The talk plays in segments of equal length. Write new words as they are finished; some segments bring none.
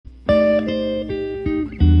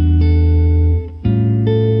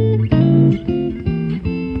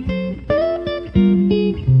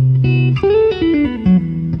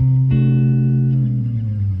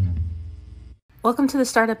Welcome to the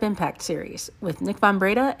Startup Impact Series with Nick von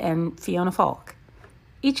Breda and Fiona Falk.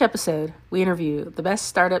 Each episode, we interview the best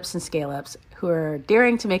startups and scale-ups who are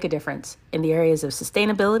daring to make a difference in the areas of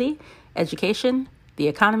sustainability, education, the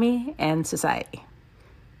economy, and society.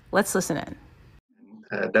 Let's listen in.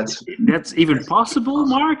 That's even possible,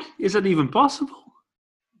 Mark? Is that even possible?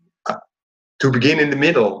 To begin in the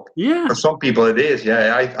middle. Yeah. For some people it is.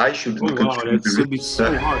 Yeah, I shouldn't contribute that to would it. be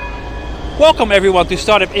so hard. Welcome everyone to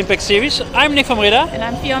Startup Impact Series. I'm Nick van Breda. And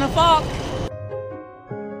I'm Fiona Falk.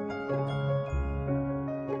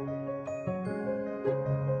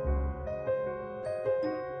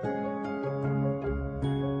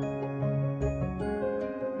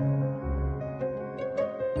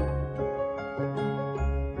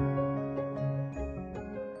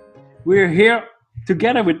 We're here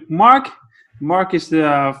together with Mark. Mark is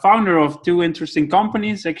the founder of two interesting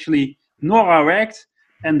companies, actually Nora Werkt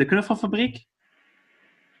and the Knuffelfabriek,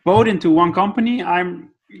 both into one company.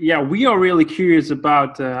 We are really curious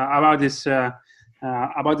about this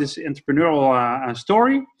entrepreneurial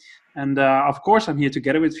story, and of course I'm here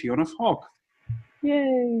together with Fiona Falk.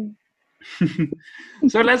 Yay!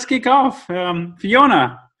 So let's kick off.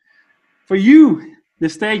 Fiona, for you, the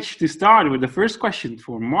stage to start with the first question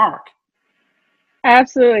for Mark.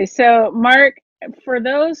 Absolutely. So, Mark, for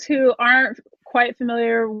those who aren't quite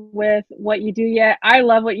familiar with what you do yet, I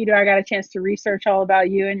love what you do. I got a chance to research all about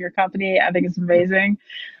you and your company. I think it's amazing.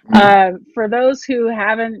 For those who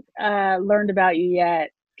haven't learned about you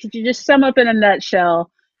yet, could you just sum up in a nutshell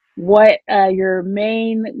what your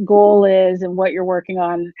main goal is and what you're working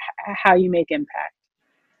on, how you make impact?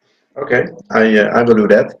 Okay, I will do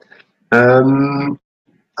that.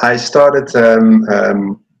 I started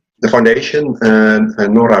the foundation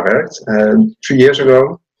Nora Werkt 3 years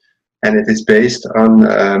ago, and it is based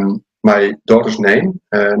on my daughter's name,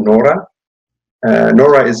 Nora.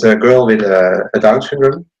 Nora is a girl with a Down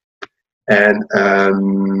syndrome, and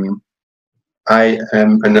I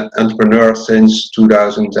am an entrepreneur since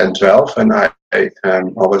 2012, and I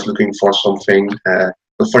am always looking for something,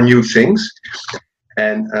 for new things.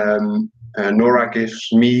 And Nora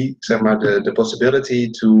gives me the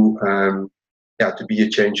possibility to be a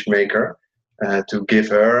change maker, to give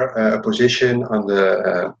her a position on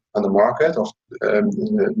the market.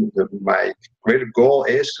 My greater goal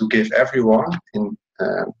is to give everyone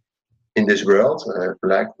in this world,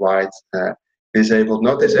 black, white, disabled,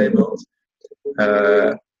 not disabled,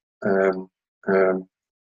 a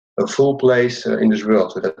full place in this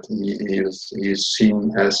world, so that he is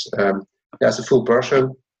seen as a full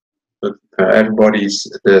person. But everybody's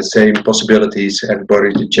the same possibilities,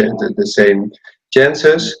 everybody the same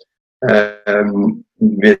chances.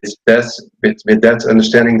 With that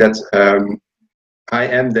understanding that I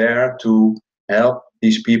am there to help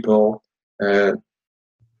these people, to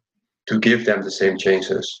give them the same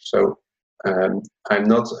chances. So I'm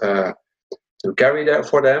not to carry that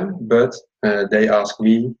for them, but they ask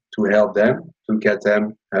me to help them to get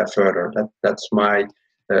them further. That's my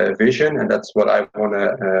vision, and that's what I want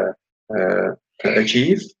to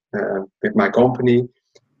achieve with my company,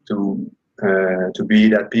 to be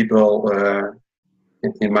that people,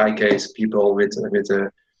 in my case, people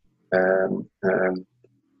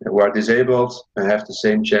who are disabled have the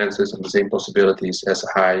same chances and the same possibilities as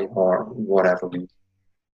I or whatever we.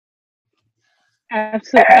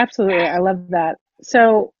 Absolutely, I love that.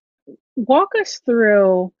 So, walk us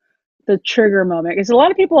through the trigger moment, because a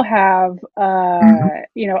lot of people have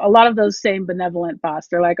a lot of those same benevolent thoughts.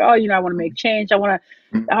 They're like, I want to make change. I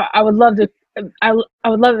would love to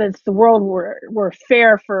if the world were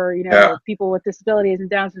fair for people with disabilities and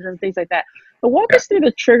Down syndrome, things like that. But walk us through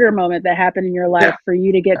the trigger moment that happened in your life for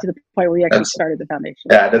you to get to the point where you actually started the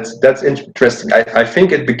foundation. Yeah, that's interesting. I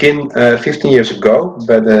think it began 15 years ago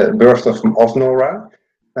by the birth of Nora.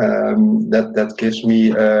 That gives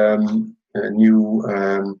me a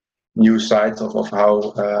new side of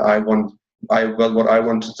how what I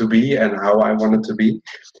wanted to be and how I wanted to be.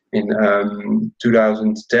 In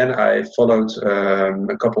 2010, I followed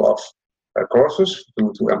a couple of courses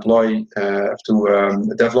to employ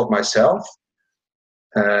to develop myself,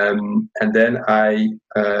 and then I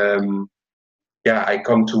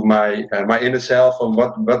come to my inner self of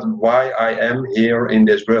why I am here in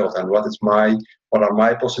this world, and what are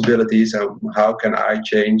my possibilities, and how can I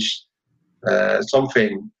change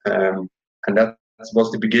something, and that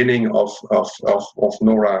was the beginning of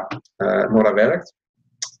Nora Werkt,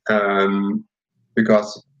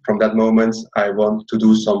 because from that moment I want to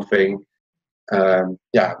do something with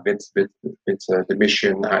the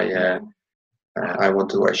mission I want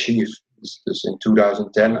to achieve. This in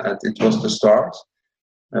 2010, and it was the start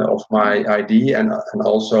of my idea, and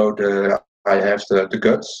also the I have the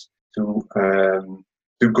guts to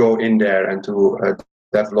go in there and to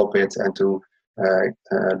develop it and to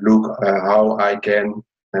look how I can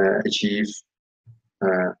achieve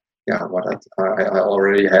what I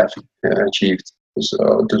already have achieved.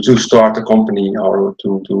 So to start a company or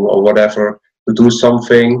to do or whatever, to do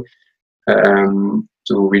something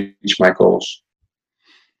to reach my goals.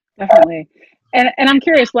 Definitely. And I'm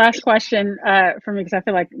curious, last question for me, because I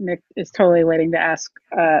feel like Nick is totally waiting to ask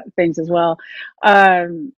things as well.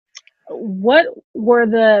 What were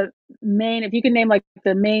the main, if you could name like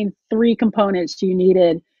the main 3 components you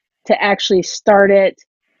needed to actually start it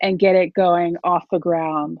and get it going off the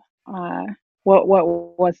ground? What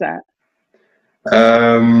was that?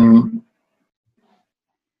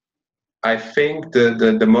 I think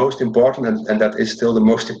the most important, and that is still the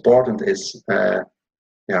most important, is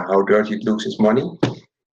how dirty it looks is money.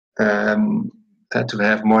 To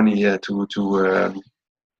have money to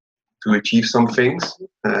achieve some things,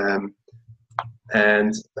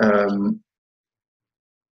 and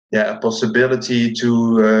a possibility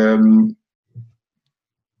to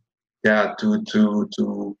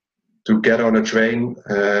get on a train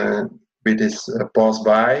with this pass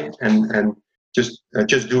by and just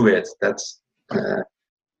do it. That's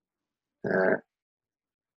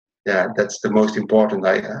that's the most important,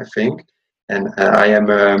 I think. And I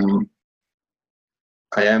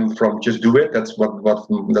am from just do it. That's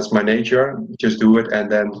that's my nature. Just do it,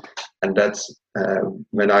 and that's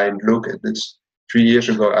when I look at this. 3 years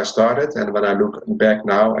ago I started, and when I look back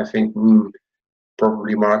now, I think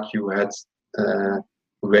probably Mark, you had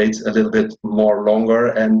wait a little bit more longer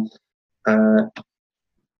and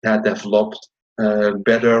developed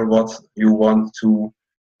better what you want to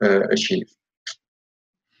achieve.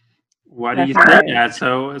 Why do you say that?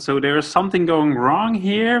 So there is something going wrong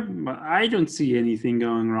here, but I don't see anything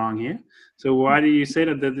going wrong here. So why do you say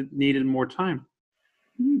that it needed more time?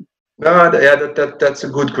 No, that's a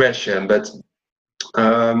good question, but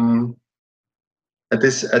it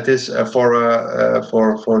is for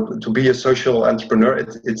to be a social entrepreneur.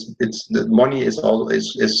 It's the money is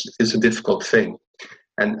a difficult thing,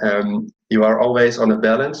 and you are always on a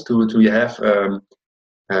balance to you have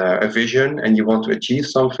a vision and you want to achieve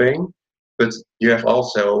something, but you have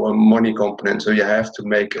also a money component. So you have to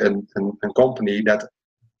make a company that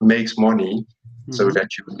makes money, so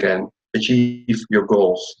that you can achieve your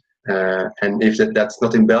goals. And if that's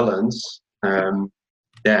not in balance,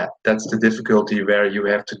 that's the difficulty where you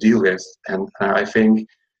have to deal with. And I think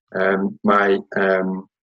my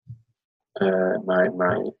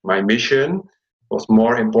mission was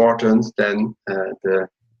more important than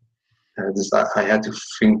I had to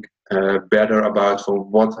think better about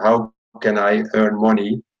how can I earn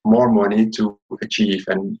more money to achieve,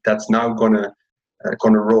 and that's now gonna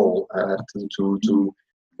roll to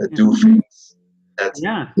do things. That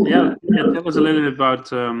was a little bit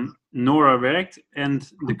about Nora Werkt and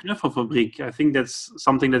the Knuffelfabriek. I think that's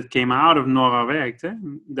something that came out of Nora Werkt.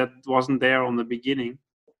 That wasn't there on the beginning.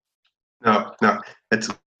 No,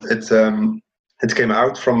 it came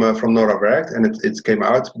out from Nora Werkt, and it came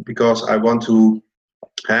out because I want to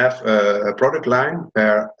have a product line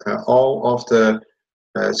where all of the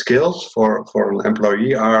skills for an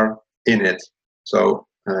employee are in it. So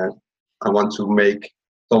I want to make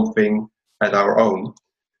something at our own.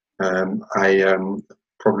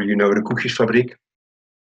 Probably you know the Koekjesfabriek.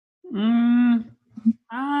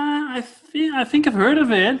 I think I've heard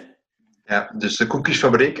of it. Yeah, dus de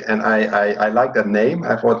Koekjesfabriek, and I like that name.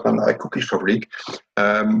 I thought van Koekjesfabriek.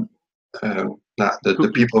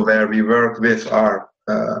 The people where we work with are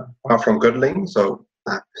from Gudling, so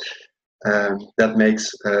that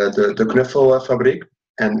makes the Knuffelfabriek.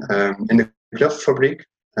 And in the Knuffelfabriek,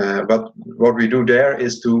 what we do there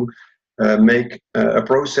is to make a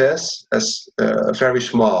process as very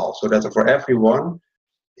small, so that for everyone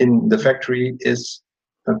in the factory is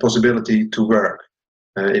a possibility to work.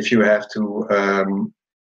 If you have to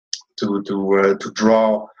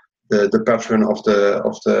draw the pattern of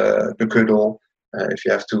the girdle, if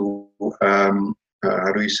you have to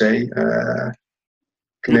how do you say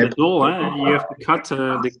the doll, you have to cut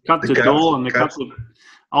the doll and cut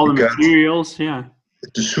all the materials. Yeah.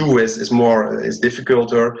 The sew is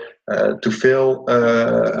difficulter to fill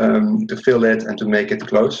it and to make it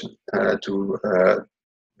close, to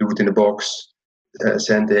do it in a box,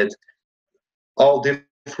 send it. All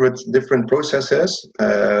different processes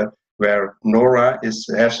where Nora has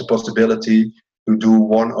the possibility to do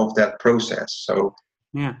one of that process. So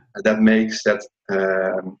that makes that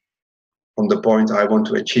from the point I want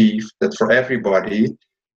to achieve, that for everybody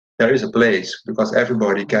there is a place, because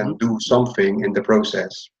everybody can do something in the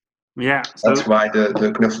process. Yeah. That's why the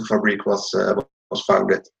Knuffelfabrik was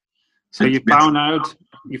founded. So you found out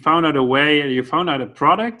a way. You found out a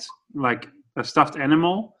product like a stuffed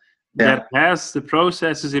animal that has the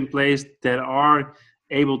processes in place that are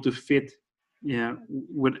able to fit. Yeah,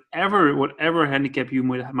 whatever handicap you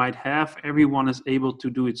might have, everyone is able to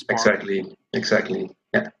do its part. Exactly.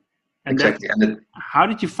 Yeah. And exactly. How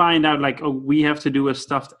did you find out? Like, oh, we have to do a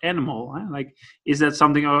stuffed animal. Huh? Like, is that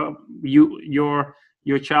something? Your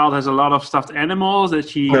child has a lot of stuffed animals that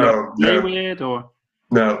she play with, or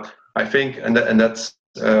no? I think, and that's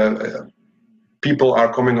people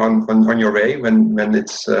are coming on your way when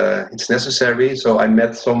it's necessary. So I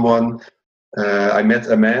met someone. I met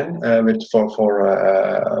a man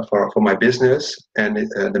for my business, and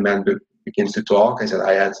the man begins to talk. I said,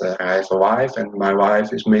 I have a wife, and my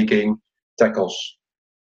wife is making tackles.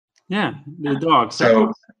 Yeah, the dogs.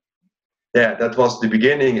 So, yeah, that was the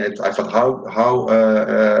beginning. I thought how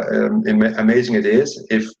amazing it is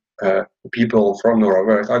if people from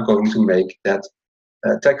Norway are going to make that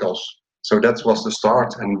tackles. So that was the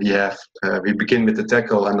start, and we begin with the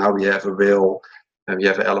tackle, and now we have a whale, we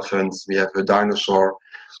have an elephant, we have a dinosaur.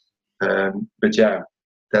 But yeah,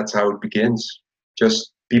 that's how it begins.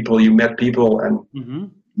 Just people, you met people, and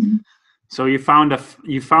so you found a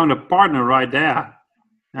partner right there.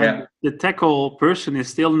 And the tackle person is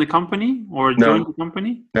still in the company or joined the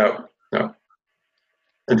company? No.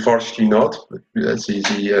 Unfortunately not. That's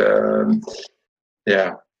easy.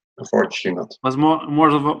 Unfortunately not. Was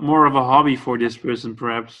more of a hobby for this person,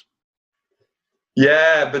 perhaps.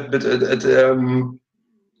 Yeah, but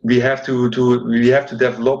we have to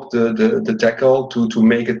develop the tackle to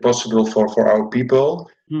make it possible for our people.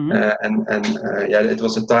 It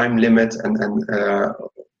was a time limit, and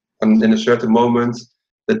in a certain moment,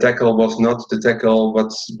 the tackle was not the tackle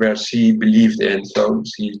where she believed in. So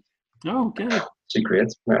she. She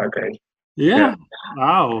quit. Okay. Yeah.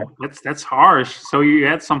 Wow, that's harsh. So you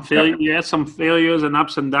had some you had some failures and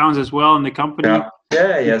ups and downs as well in the company.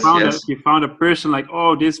 You found a person like,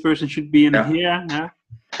 oh, this person should be in here.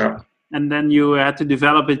 Yeah. And then you had to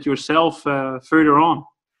develop it yourself further on.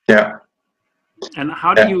 Yeah. And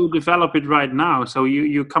how do you develop it right now? So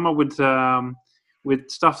you come up with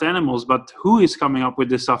stuffed animals, but who is coming up with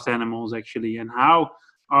the stuffed animals actually, and how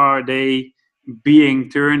are they being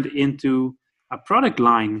turned into a product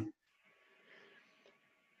line?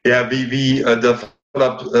 Yeah, we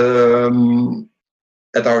developed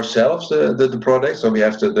at ourselves the product. So we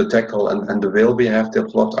have the tackle and the whale we have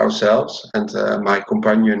developed ourselves. And my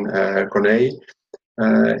companion Corné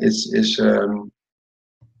is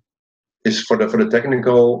for the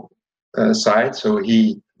technical side. So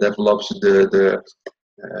he develops the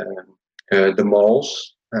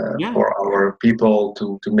molds for our people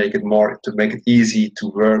to make it easy to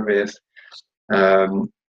work with. And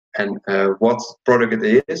what product it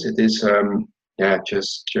is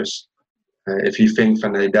just if you think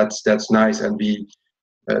van, hey, that's nice, and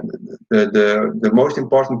the most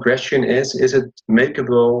important question is it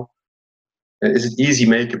makeable? Is it easy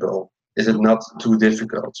makeable? Is it not too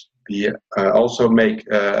difficult? We also make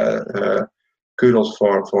kudos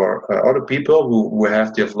for other people who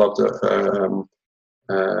have developed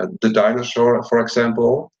the dinosaur, for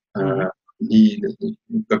example. A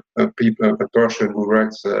person who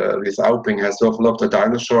works with Auping has developed a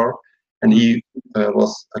dinosaur, and he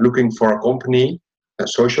was looking for a company, a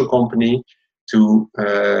social company, to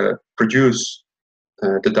produce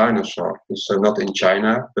the dinosaur. So not in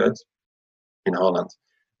China, but in Holland.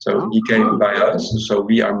 So he came by us. So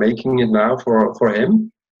we are making it now for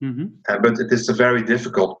him. But it is a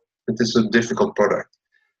difficult product.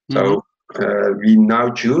 So we now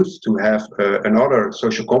choose to have another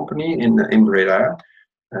social company in Breda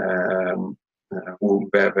who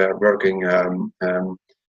were working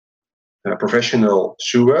professional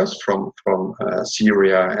sewers from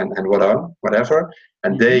Syria and whatever,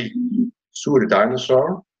 and they sew the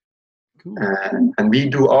dinosaur, and we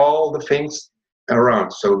do all the things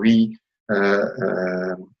around. So we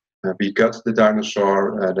cut the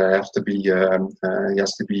dinosaur. There has to be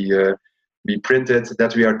be printed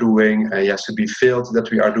that we are doing. It has to be filled that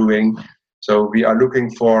we are doing. So we are looking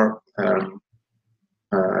for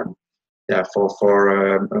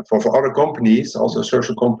other companies, also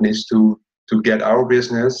social companies, to get our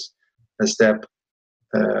business a step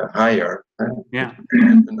higher.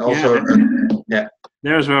 And also,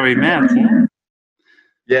 there's where we met.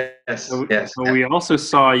 Yes. So we also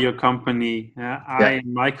saw your company. I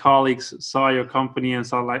and my colleagues saw your company and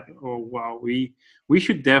saw like, oh wow, we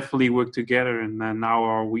should definitely work together. And now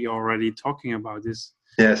are we already talking about this?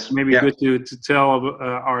 Yes. Maybe good to tell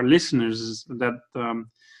our listeners that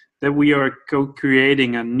that we are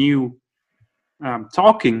co-creating a new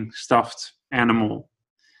talking stuffed animal.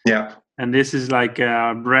 Yeah. And this is like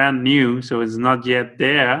brand new, so it's not yet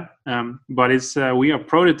there, but it's we are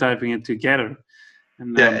prototyping it together.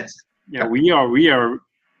 And we are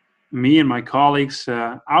me and my colleagues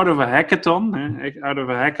out of a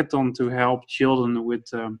hackathon to help children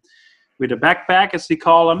with a backpack, as they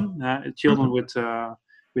call them, children with a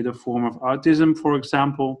form of autism, for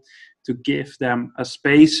example, to give them a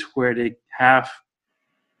space where they have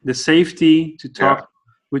the safety to talk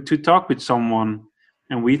with someone.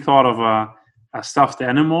 And we thought of a stuffed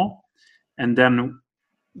animal, and then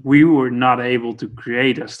we were not able to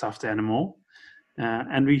create a stuffed animal,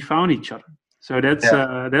 and we found each other. So that's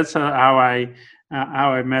how I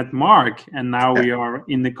met Mark, and now we are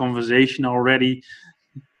in the conversation already,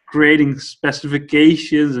 creating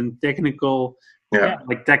specifications and technical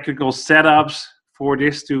setups for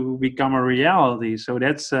this to become a reality. So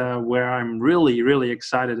that's where I'm really, really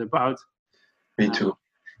excited about. Me too.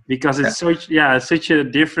 Because it's such a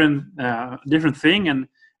different thing, and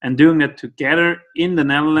doing that together in the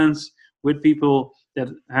Netherlands with people that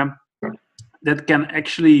can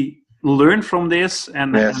actually learn from this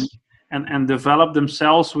and develop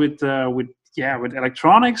themselves with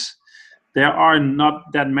electronics. There are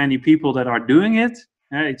not that many people that are doing it.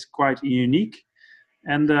 It's quite unique,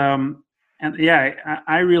 and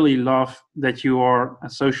I really love that you are a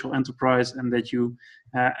social enterprise and that you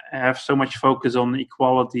have so much focus on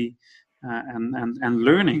equality and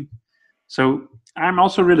learning. So I'm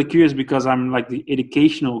also really curious, because I'm like the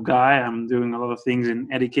educational guy. I'm doing a lot of things in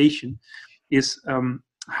education.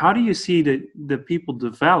 How do you see the people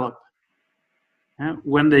develop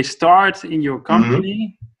when they start in your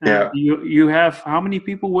company? You have how many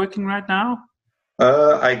people working right now?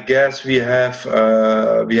 I guess we have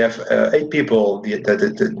 8 people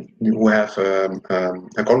who have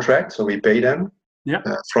a contract, so we pay them. Yeah.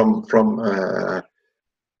 From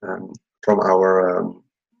our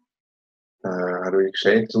how do you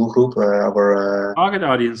say it? Doelgroep, our target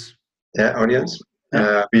audience. Yeah, audience.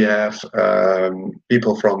 We have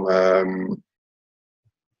people from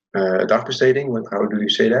dagbesteding. How do you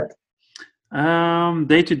say that?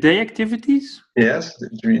 Day-to-day activities. Yes,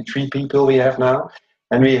 three people we have now,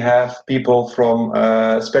 and we have people from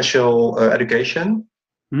special education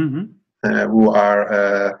who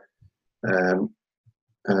are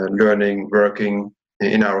learning, working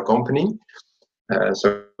in our company.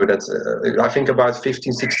 So that's I think about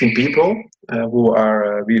 15, 16 people who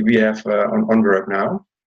are we have on work now.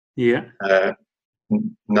 Yeah.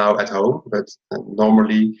 Now at home, but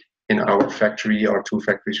normally in our factory or 2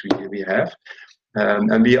 factories we have,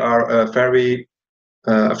 and we are a very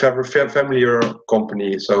familiar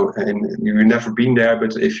company. So you've never been there,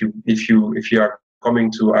 but if you are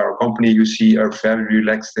coming to our company, you see a very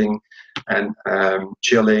relaxing and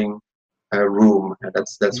chilling room. And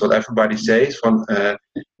that's what everybody says.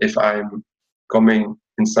 If I'm coming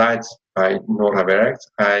inside by Nora Werkt,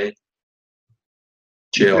 I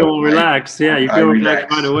chill. You feel relaxed, you feel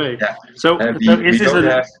relaxed right away. Yeah. So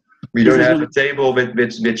we don't have a table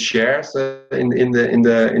with chairs in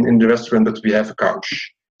the restaurant, but we have a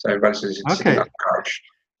couch. So everybody sits sitting on the couch.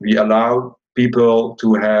 We allow people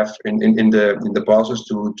to have in the pauses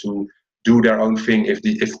to do their own thing. If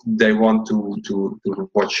they want to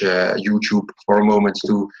watch YouTube for a moment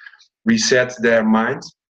to reset their mind,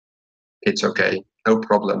 it's okay, no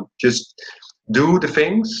problem. Just do the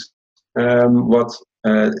things what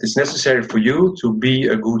is necessary for you to be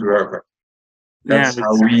a good worker. That's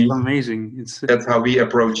amazing. That's how we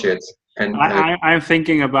approach it. And I'm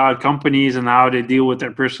thinking about companies and how they deal with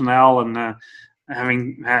their personnel and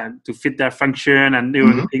having to fit their function and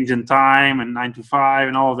doing things in time and 9 to 5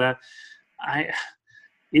 and all of that.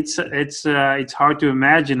 It's hard to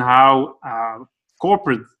imagine how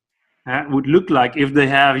corporate would look like if they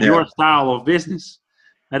have your style of business.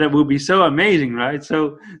 And it would be so amazing, right?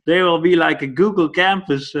 So there will be like a Google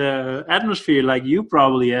campus atmosphere, like you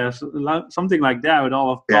probably have, something like that with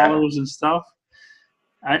all of colors and stuff.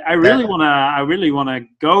 I really wanna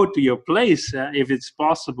go to your place if it's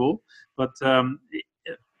possible. But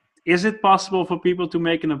is it possible for people to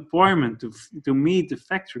make an appointment to meet the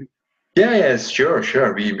factory? Yes, sure.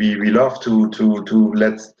 We love to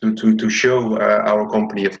show our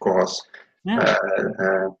company, of course. Yeah.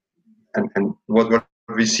 And what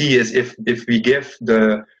we see is if we give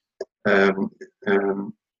the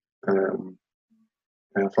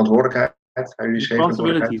verantwoordelijkheid, how do you say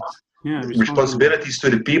responsibilities to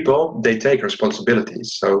the people, they take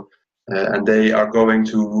responsibilities. So and they are going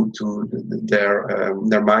to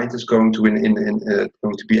their mind is going to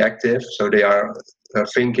be active. So they are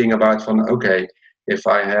thinking about okay, if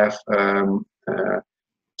I have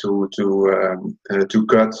to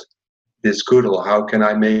cut this kudel, how can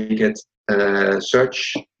I make it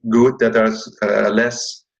such good that there's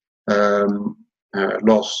less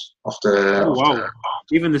loss of the. Oh, wow.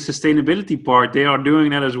 Even the sustainability part, they are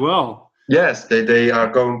doing that as well. Yes, they are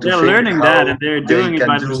going to. They're think learning how that, and they're doing they it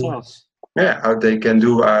by can do, themselves. yeah, how they can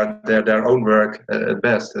do their own work at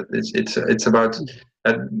best. It's about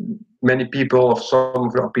many people. Some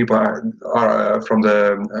people are from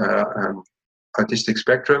the autistic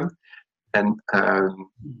spectrum, and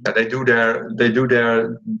they do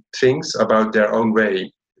their things about their own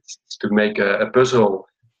way. It's to make a puzzle.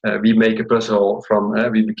 We make a puzzle from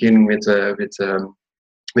we begin with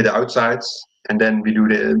the outsides, and then we do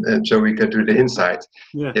so we can do the inside.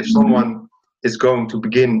 Yeah. If someone is going to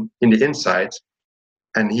begin in the inside,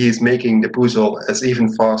 and he is making the puzzle as even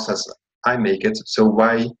fast as I make it, so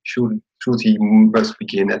why should he must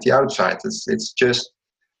begin at the outside? It's just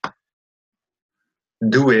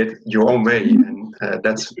do it your own way, and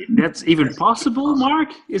that's even possible, Mark.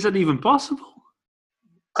 Is that even possible?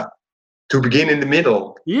 To begin in the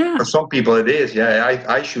middle. Yeah. For some people it is. Yeah,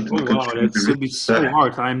 I shouldn't. Oh, wow, that should be so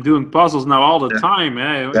hard. I'm doing puzzles now all the time.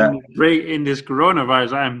 In this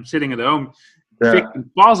coronavirus, I'm sitting at home fixing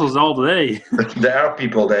puzzles all day. But there are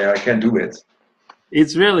people there. I can do it.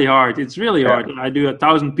 It's really hard. It's really hard. I do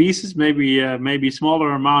 1,000 pieces. Maybe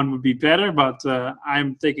smaller amount would be better, but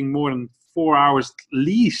I'm taking more than 4 hours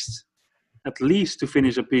at least to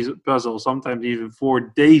finish a puzzle. Sometimes even 4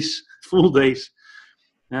 days, full days.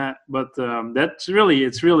 But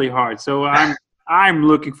it's really hard. So I'm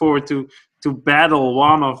looking forward to battle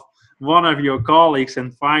one of your colleagues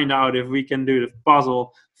and find out if we can do the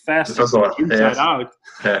puzzle faster inside out.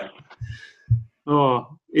 Yeah.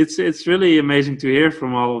 Oh, it's really amazing to hear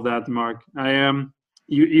from all of that, Mark.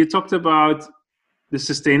 You talked about the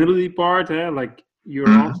sustainability part, like you're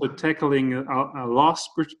also tackling a loss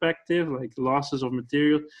perspective, like losses of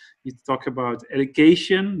material. You talk about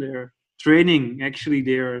education, they're training. Actually,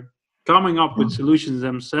 they're coming up with solutions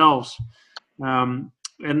themselves. And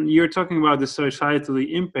you're talking about the societal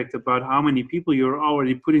impact, about how many people you're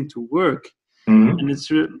already putting to work. And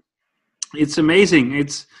it's amazing.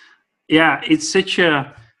 It's such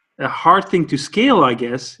a hard thing to scale, I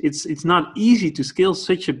guess. It's not easy to scale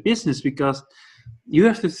such a business because you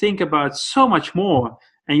have to think about so much more,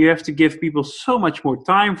 and you have to give people so much more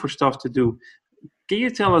time for stuff to do. Can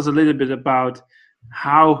you tell us a little bit about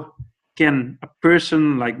how can a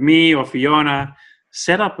person like me or Fiona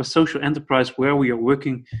set up a social enterprise where we are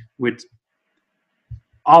working with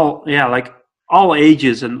all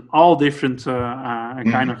ages and all different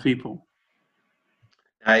kind of people?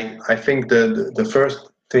 I think the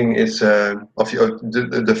first thing is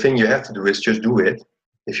the thing you have to do is just do it.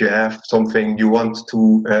 If you have something you want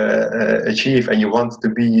to achieve and you want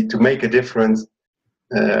to make a difference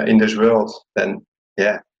in this world, then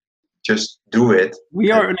just do it.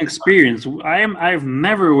 We are inexperienced. I've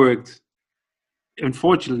never worked,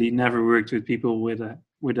 unfortunately, with people with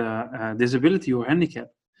a disability or handicap.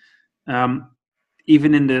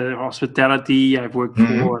 Even in the hospitality I've worked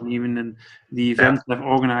for, and even in the events I've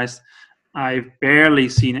organized, I've barely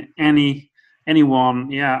seen anyone.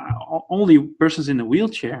 Only persons in a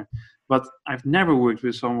wheelchair. But I've never worked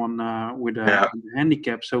with someone with a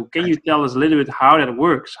handicap. So can you tell us a little bit how that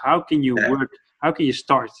works? How can you work? How can you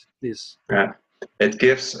start this? Yeah, it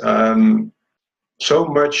gives so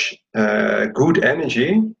much good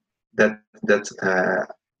energy that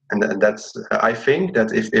I think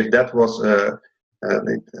that if that was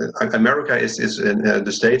America is in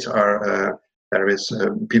the States are there is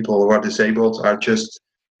people who are disabled are just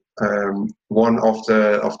one of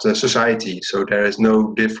the society, so there is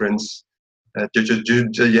no difference. They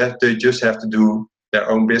just have to do their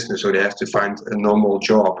own business, so they have to find a normal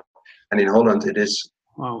job. And in Holland, it is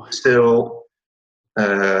still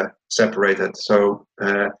separated. So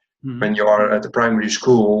when you are at the primary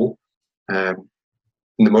school, in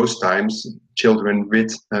the most times, children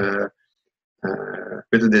with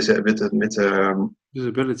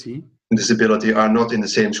disability are not in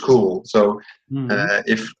the same school. So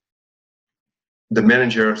if the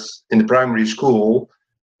managers in the primary school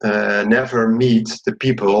never meet the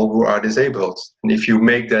people who are disabled, and if you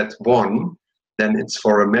make that one, then it's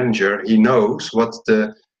for a manager. He knows what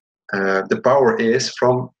the power is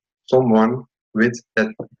from someone with a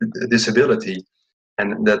disability,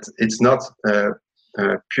 and that it's not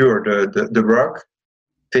pure the work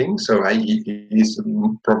thing. So he's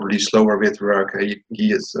probably slower with work.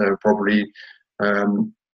 He is probably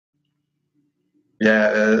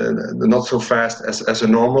not so fast as a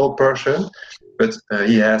normal person, but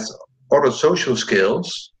he has other social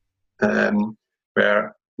skills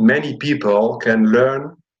where many people can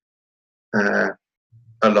learn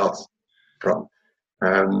a lot from.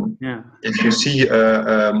 If you see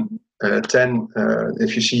 10,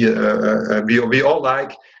 if you see, we all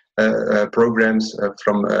like programs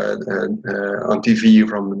from on TV,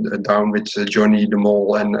 from Down with Johnny the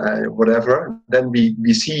Mole and whatever. Then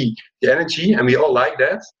we see the energy, and we all like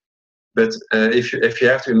that. But if you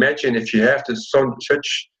have to imagine, if you have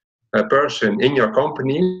such a person in your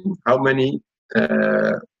company, how many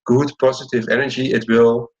good positive energy it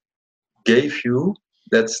will give you?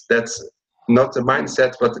 That's not the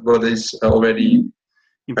mindset what is already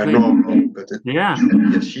normal, but it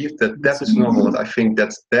should be achieved. That is normal. I think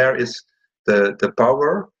that there is the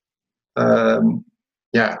power.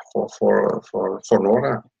 For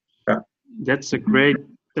Nora. Yeah. That's a great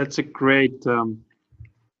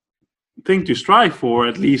thing to strive for.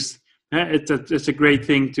 At least it's a great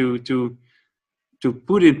thing to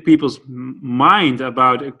put in people's mind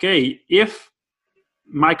about. Okay, if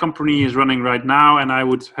my company is running right now, and I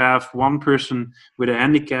would have one person with a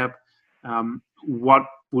handicap, what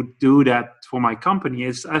would do that for my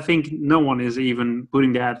company? I think no one is even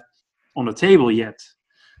putting that on the table yet.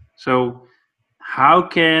 So how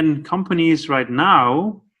can companies right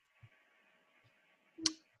now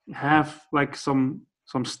have like some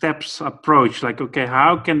steps approach? Like, okay,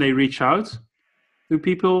 how can they reach out to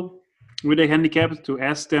people with a handicap to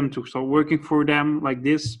ask them to start working for them like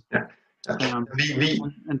this? Yeah.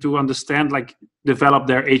 And to understand, like, develop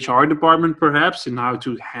their HR department perhaps, and how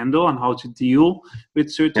to handle and how to deal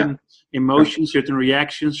with certain emotions, certain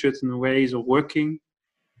reactions, certain ways of working.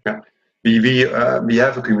 Yeah, we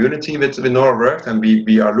have a community with Nora Worked, and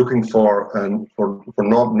we are looking for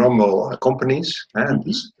normal companies, and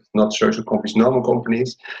not social companies, normal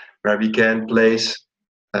companies, where we can place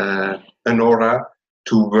a Nora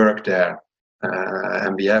to work there.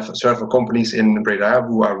 And we have several companies in Breda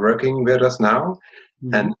who are working with us now,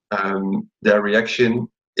 and their reaction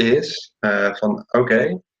is from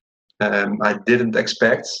okay, I didn't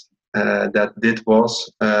expect that this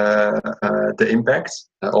was the impact.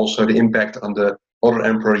 Also the impact on the other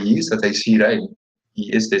employees, that they see that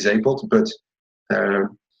he is disabled, but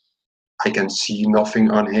I can see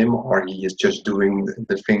nothing on him, or he is just doing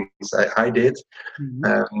the things I did.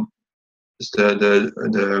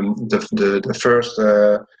 The first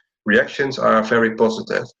reactions are very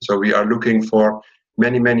positive. So we are looking for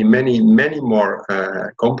many more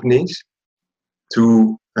companies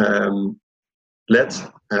to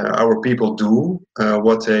let our people do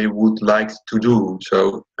what they would like to do.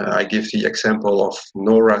 So I give the example of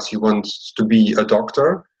Nora. She wants to be a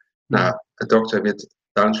doctor. Now, a doctor with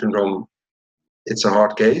Down syndrome, it's a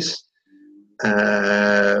hard case.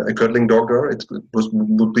 A cuddling doctor, it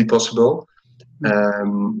would be possible.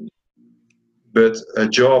 But a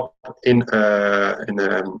job in a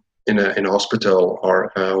hospital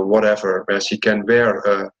or whatever, where she can wear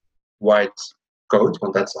a white coat,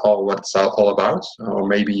 well, that's all what it's all about, or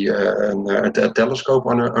maybe a telescope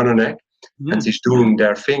on her neck, and she's doing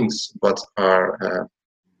their things, but are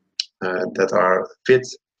that are fit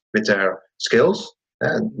with their skills,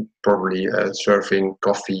 and probably serving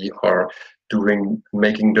coffee or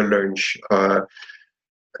making the lunch,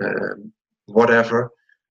 whatever.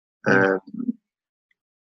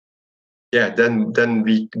 Then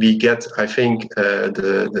we get, I think,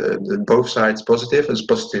 the both sides positive. It's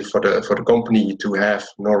positive for the company to have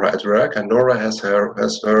Nora at work, and Nora has her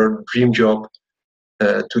dream job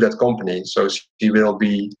to that company. So she will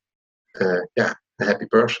be a happy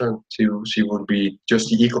person. She would be just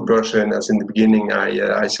the equal person as in the beginning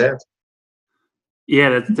I said.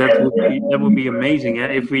 Yeah, that would be amazing. Yeah?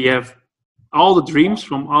 If we have all the dreams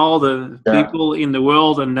from all the people in the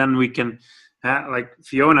world, and then we can, like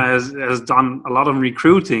Fiona has done a lot of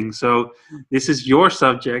recruiting. So this is your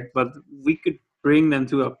subject, but we could bring them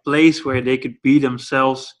to a place where they could be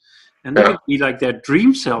themselves, and they could be like their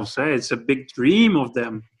dream selves. It's a big dream of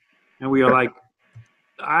them, and we are like,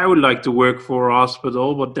 I would like to work for a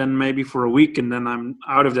hospital, but then maybe for a week, and then I'm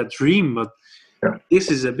out of that dream. But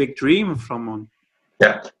this is a big dream of someone.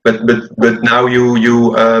 Yeah, but now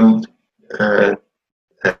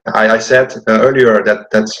I said earlier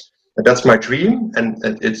that's my dream, and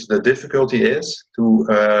it's the difficulty is to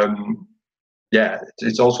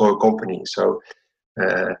it's also a company. So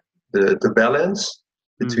the balance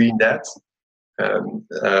between that,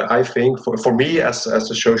 I think for me as a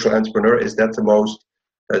social entrepreneur, is that the most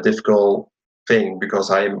difficult thing, because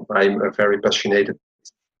I'm a very passionate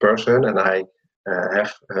person, and I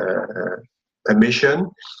have a mission.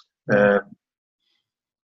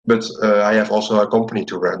 but I have also a company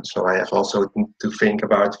to run, so I have also to think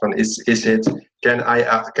about can I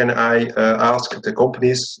ask the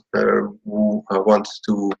companies who want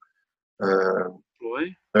to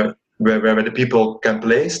where the people can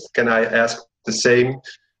place, can I ask the same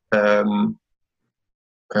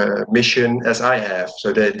mission as I have,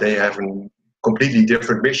 so that they have a completely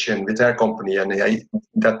different mission with their company, and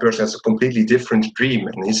that person has a completely different dream,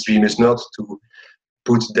 and his dream is not to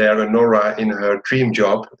put there Nora in her dream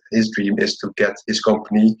job. His dream is to get his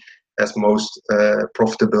company as most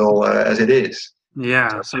profitable as it is.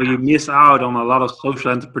 Yeah, so you miss out on a lot of social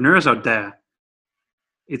entrepreneurs out there.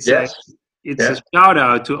 It's a shout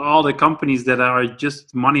out to all the companies that are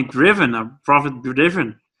just money driven or profit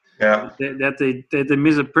driven. Yeah, that they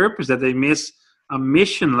miss a purpose, that they miss a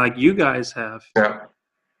mission like you guys have.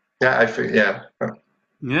 I feel,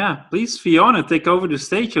 Yeah, please, Fiona, take over the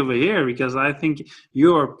stage over here, because I think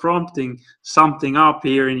you are prompting something up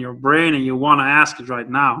here in your brain and you want to ask it right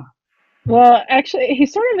now. Well, actually, he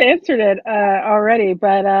sort of answered it already,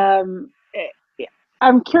 but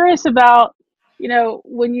I'm curious about,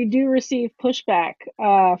 when you do receive pushback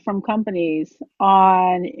from companies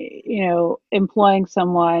on, employing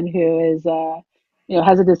someone who is,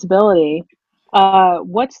 has a disability.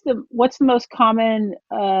 What's the most common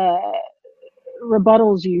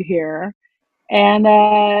rebuttals you hear, and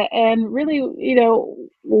really,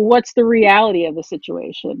 what's the reality of the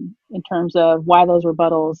situation in terms of why those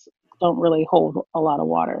rebuttals don't really hold a lot of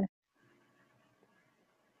water?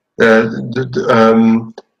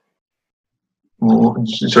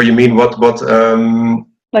 So you mean what?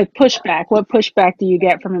 Like pushback. What pushback do you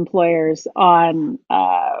get from employers on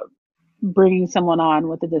bringing someone on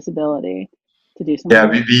with a disability to do something? Yeah,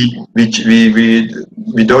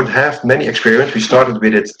 we don't have many experience. We started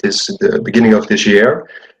with it the beginning of this year,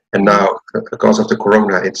 and now because of the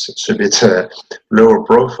corona, it's a bit lower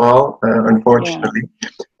profile, unfortunately. Yeah.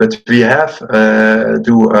 But we have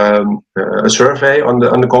do a survey on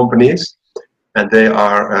the companies, and they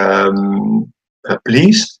are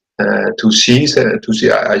pleased to see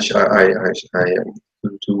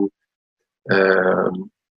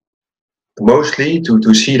mostly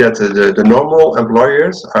to see that the normal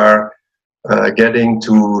employers are getting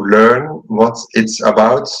to learn what it's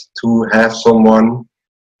about to have someone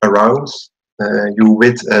around you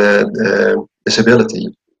with disability.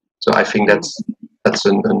 So I think that's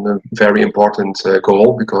a very important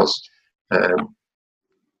goal, because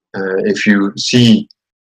if you see,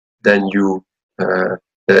 then you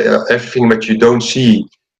everything that you don't see,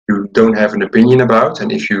 you don't have an opinion about,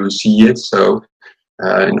 and if you see it, so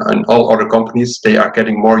and all other companies, they are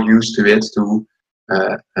getting more used to it, to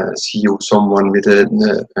see someone with a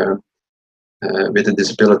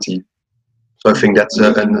disability. So I think that's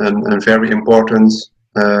a very important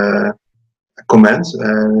comment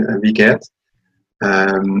we get.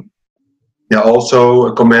 Also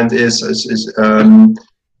a comment is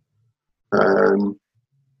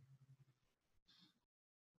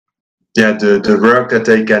the work that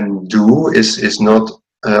they can do is not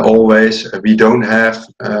always. We don't have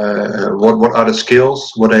what are the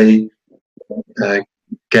skills what they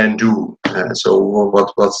can do. So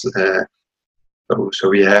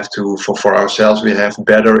we have to for ourselves. We have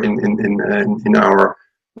better in our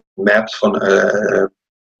maps from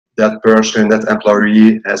that person, that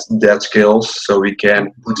employee has that skills, so we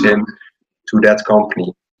can put him to that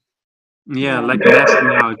company. Yeah, like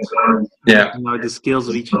mapping out. Yeah, the skills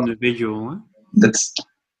of each individual. Huh? That's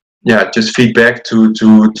just feedback to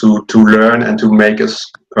learn and to make us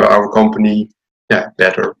our company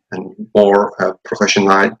better and more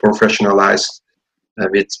professionalized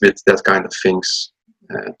with that kind of things.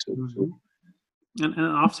 And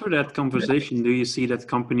after that conversation, do you see that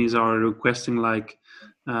companies are requesting like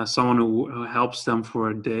someone who helps them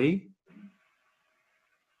for a day?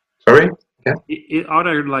 Sorry? Yeah. Are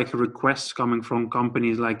there like requests coming from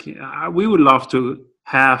companies like we would love to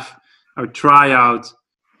have or try out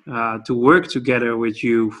to work together with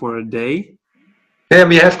you for a day? Yeah,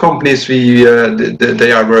 we have companies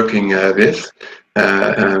they are working with,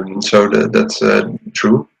 so that's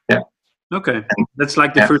true. Yeah. Okay, that's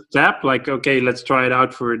like the first step. Like, okay, let's try it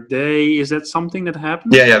out for a day. Is that something that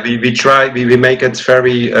happens? Yeah. We try. We make it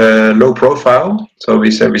very low profile. So we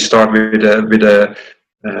start with a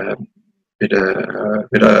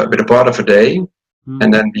part of a day,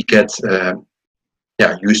 and then we get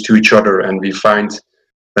used to each other, and we find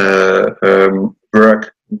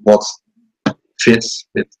work what fits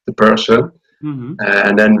with the person,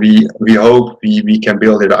 and then we hope we can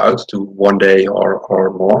build it out to 1 day or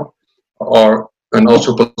more, and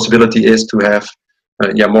also possibility is to have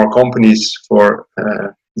more companies for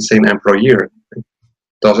the same employer.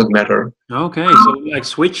 doesn't matter. Okay, so like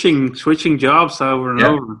switching jobs over and Yeah.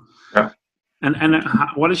 over. Yeah. And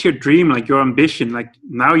what is your dream, like your ambition? Like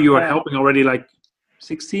now you are Yeah. helping already like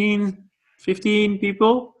 16, 15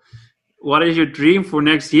 people. What is your dream for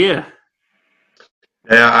next year?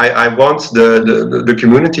 Yeah, I want the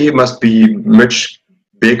community must be much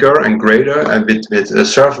bigger and greater, and with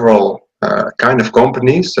several kind of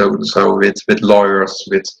companies. So with lawyers,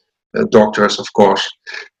 with doctors, of course,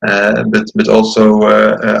 but also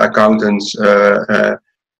accountants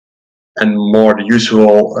and more the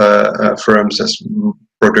usual firms as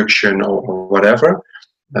production or whatever.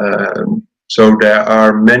 So there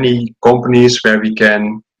are many companies where we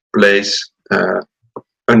can place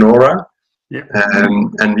Anora. Yeah.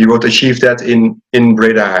 And we want to achieve that in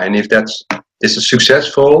Breda. And if that is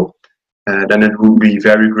successful, then it would be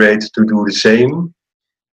very great to do the same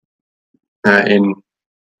in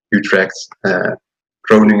Utrecht,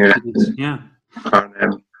 Groningen, Yeah.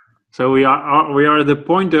 Arnhem. So we are at the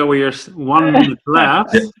point where we are 1 minute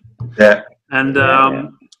left. Yeah. And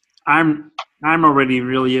I'm already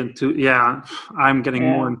really into. Yeah, I'm getting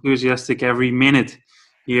more enthusiastic every minute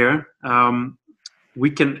here. We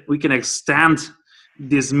can extend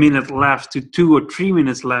this minute left to 2 or 3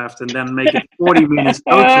 minutes left, and then make it 40 minutes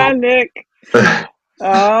total. Nick.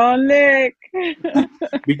 Oh, Nick.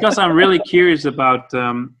 Because I'm really curious about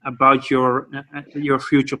your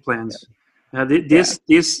future plans. This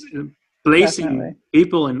placing Definitely.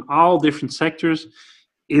 people in all different sectors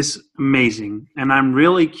is amazing, and I'm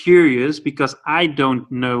really curious because I don't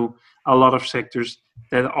know a lot of sectors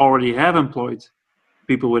that already have employed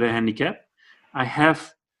people with a handicap. I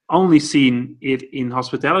have only seen it in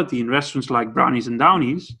hospitality in restaurants like Brownies and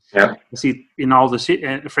Downies. Yeah. I see it in all the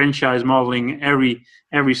franchise modeling every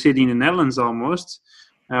city in the Netherlands almost,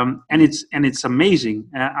 and it's amazing.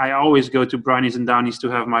 I always go to Brownies and Downies to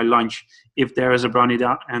have my lunch if there is a Brownie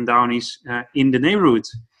and Downies in the neighborhood.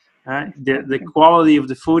 The quality of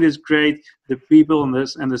the food is great. The people and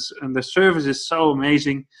the service is so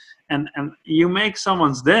amazing, and you make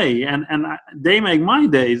someone's day, and they make my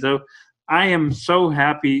day. So I am so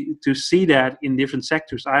happy to see that in different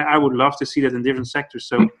sectors. I would love to see that in different sectors.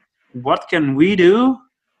 So what can we do?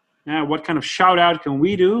 What kind of shout out can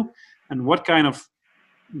we do? And what kind of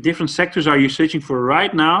different sectors are you searching for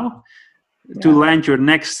right now to land your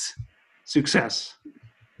next success?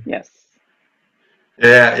 Yes.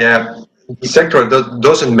 Yeah. The sector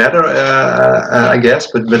doesn't matter, I guess,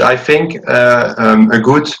 but I think a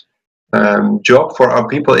good job for our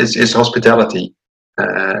people is hospitality.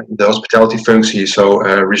 The hospitality function, so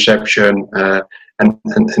reception, and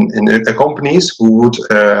companies who would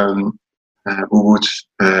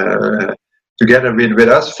together with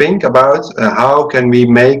us think about how can we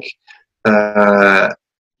make a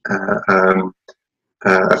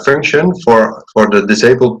function for the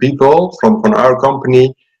disabled people from our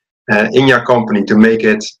company in your company, to make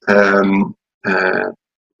it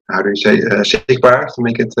how do you say zichtbaar, to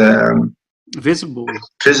make it visible.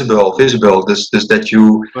 This that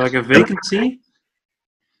you like a vacancy.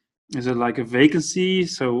 Is it like a vacancy?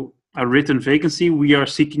 So a written vacancy. We are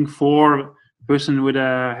seeking for a person with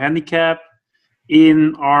a handicap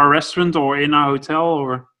in our restaurant or in our hotel,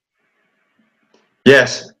 or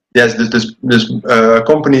yes. There's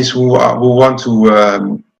companies who want to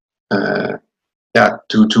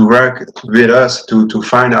work with us to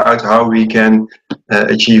find out how we can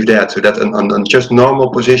achieve that. So that on just normal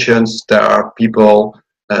positions there are people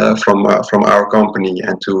from our company,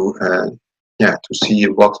 and to see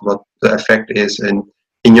what the effect is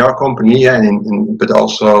in your company, but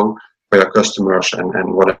also for your customers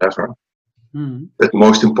and whatever. Mm-hmm. But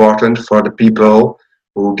most important for the people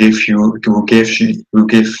who give you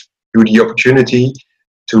the opportunity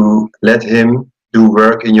to let him do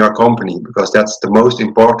work in your company, because that's the most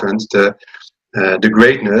important. The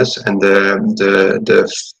greatness and the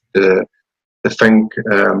thank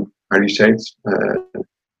how do you say it?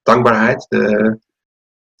 Dankbaarheid. The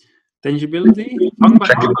tangibility.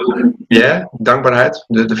 Yeah, dankbaarheid.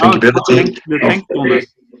 The thankability. The thankfulness.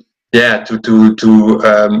 Yeah,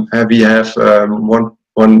 we have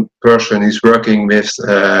one person is working with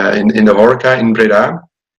in the horeca in Breda.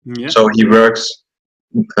 Yeah. So he works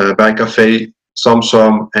by Café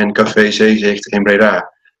Samsam and Café Zeezicht in Breda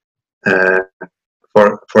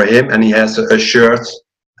for him, and he has a shirt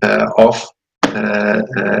of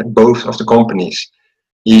both of the companies.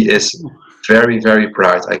 He is very, very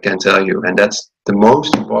proud, I can tell you, and that's the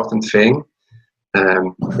most important thing.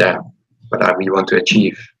 What we want to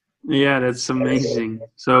achieve. Yeah, that's amazing.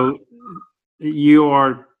 So you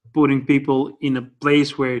are putting people in a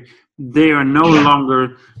place where they are no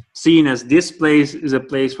longer seen as this place is a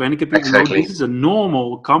place for handicapped people. Exactly. No, this is a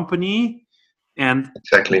normal company, and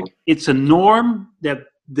Exactly. it's a norm that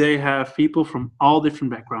they have people from all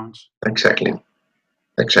different backgrounds. Exactly.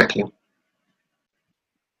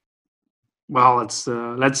 Well,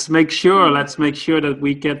 let's make sure that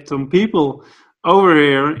we get some people over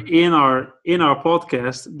here in our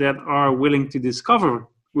podcast that are willing to discover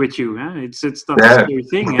with you. It's not a scary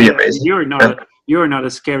thing. Would be amazing. You're not a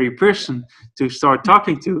scary person to start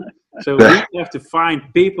talking to. So we have to find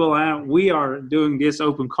people. We are doing this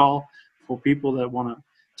open call for people that want to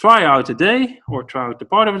try out a day or try out the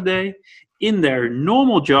part of a day in their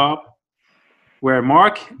normal job, where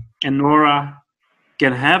Mark and Nora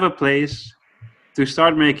can have a place to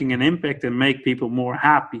start making an impact and make people more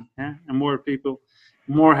happy, and more people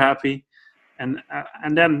more happy, and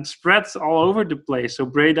then spreads all over the place. So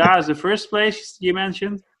Breda is the first place you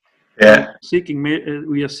mentioned. Yeah.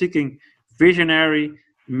 We are seeking visionary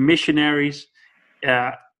missionaries,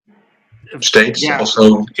 States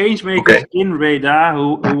also. change makers in Breda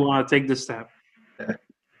who want to take the step.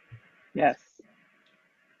 Yes.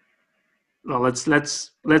 Well, let's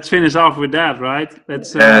finish off with that, right?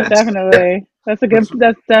 Let's Definitely. That's a good.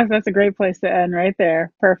 That's a great place to end right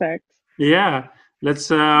there. Perfect. Yeah.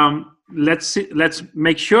 Let's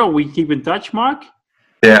make sure we keep in touch, Mark.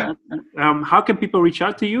 Yeah. How can people reach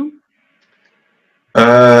out to you?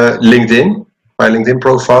 LinkedIn, my LinkedIn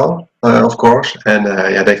profile, of course, and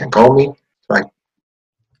they can call me.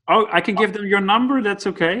 Oh, I can give them your number. That's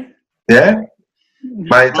okay. Yeah.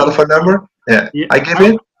 My telephone number. Yeah. I give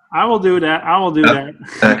it. I will do that.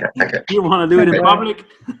 Okay. You want to do it in public?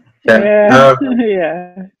 Yeah.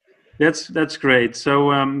 Yeah. That's great.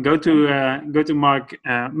 So go to Mark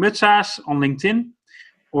Mutsaas on LinkedIn,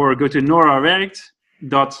 or go to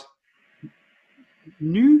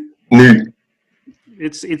norawerkt.nu.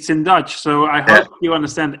 It's in Dutch, so I hope you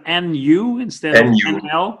understand NU instead of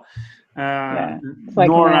NL. Like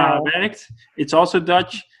Nora Werkt. It's also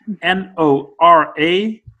Dutch.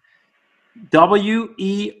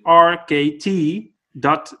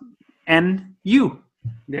 NORAWERKT.NU.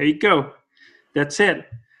 There you go. That's it.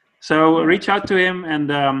 So reach out to him,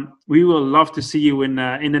 and we will love to see you in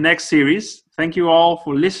the next series. Thank you all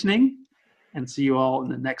for listening, and see you all in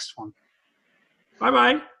the next one.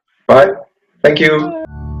 Bye-bye. Bye. Thank you.